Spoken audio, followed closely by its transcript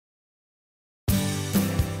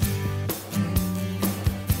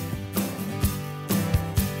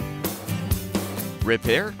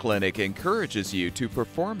Repair Clinic encourages you to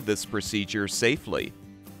perform this procedure safely.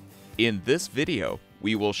 In this video,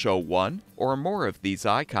 we will show one or more of these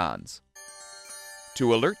icons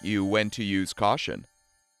to alert you when to use caution.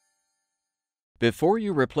 Before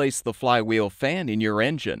you replace the flywheel fan in your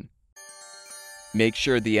engine, make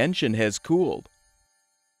sure the engine has cooled.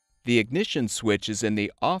 The ignition switch is in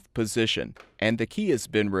the off position and the key has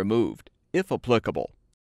been removed, if applicable.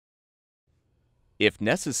 If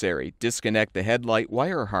necessary, disconnect the headlight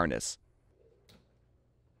wire harness.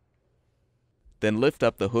 Then lift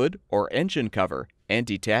up the hood or engine cover and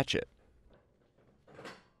detach it.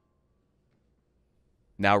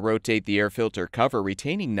 Now rotate the air filter cover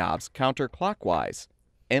retaining knobs counterclockwise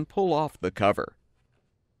and pull off the cover.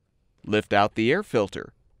 Lift out the air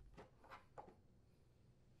filter.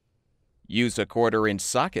 Use a 1/4-inch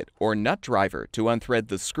socket or nut driver to unthread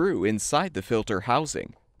the screw inside the filter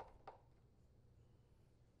housing.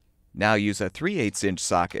 Now use a 3/8-inch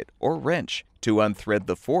socket or wrench to unthread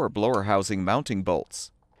the 4 blower housing mounting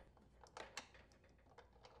bolts.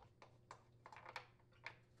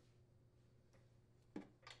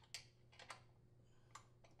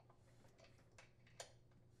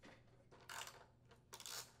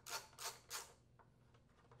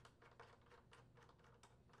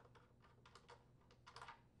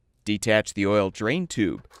 Detach the oil drain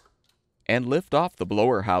tube and lift off the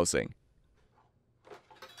blower housing.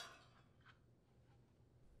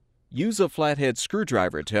 Use a flathead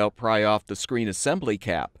screwdriver to help pry off the screen assembly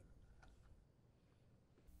cap.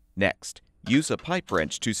 Next, use a pipe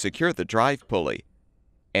wrench to secure the drive pulley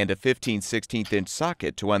and a 15/16-inch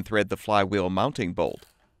socket to unthread the flywheel mounting bolt.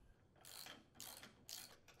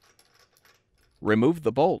 Remove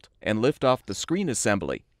the bolt and lift off the screen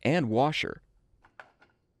assembly and washer.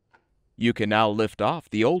 You can now lift off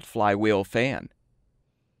the old flywheel fan.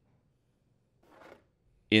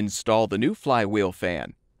 Install the new flywheel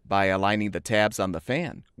fan by aligning the tabs on the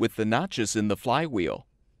fan with the notches in the flywheel.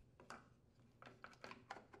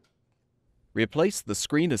 Replace the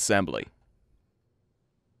screen assembly.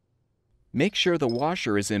 Make sure the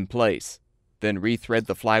washer is in place, then rethread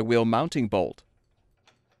the flywheel mounting bolt.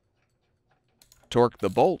 Torque the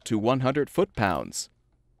bolt to 100 foot-pounds.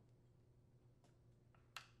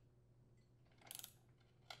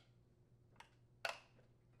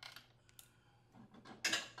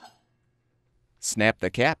 Snap the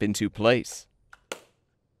cap into place.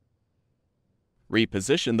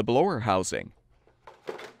 Reposition the blower housing.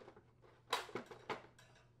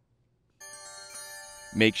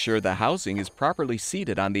 Make sure the housing is properly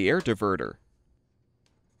seated on the air diverter.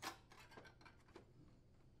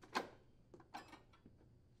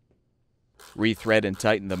 Rethread and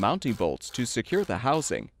tighten the mounting bolts to secure the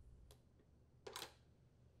housing.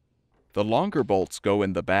 The longer bolts go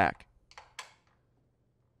in the back.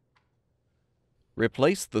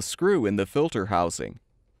 Replace the screw in the filter housing.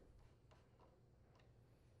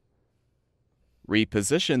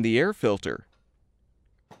 Reposition the air filter.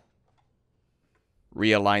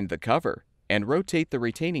 Realign the cover and rotate the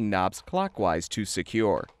retaining knobs clockwise to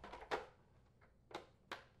secure.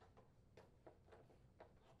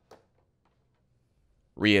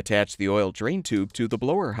 Reattach the oil drain tube to the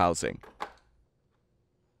blower housing.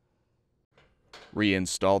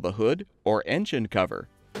 Reinstall the hood or engine cover.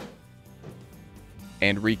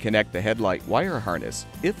 And reconnect the headlight wire harness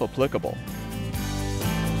if applicable.